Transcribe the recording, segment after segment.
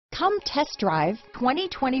Come test drive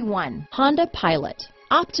 2021 Honda Pilot.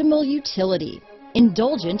 Optimal utility,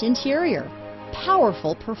 indulgent interior,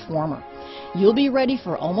 powerful performer. You'll be ready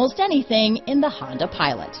for almost anything in the Honda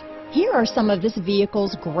Pilot. Here are some of this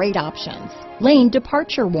vehicle's great options: lane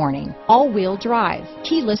departure warning, all-wheel drive,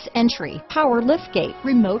 keyless entry, power liftgate,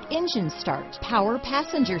 remote engine start, power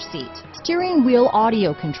passenger seat, steering wheel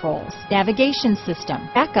audio controls, navigation system,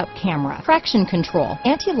 backup camera, traction control,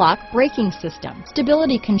 anti-lock braking system,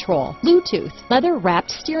 stability control, Bluetooth, leather-wrapped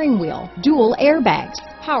steering wheel, dual airbags,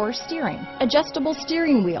 power steering, adjustable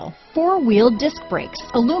steering wheel, four-wheel disc brakes,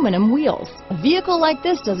 aluminum wheels. A vehicle like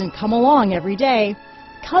this doesn't come along every day.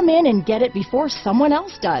 Come in and get it before someone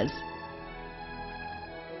else does.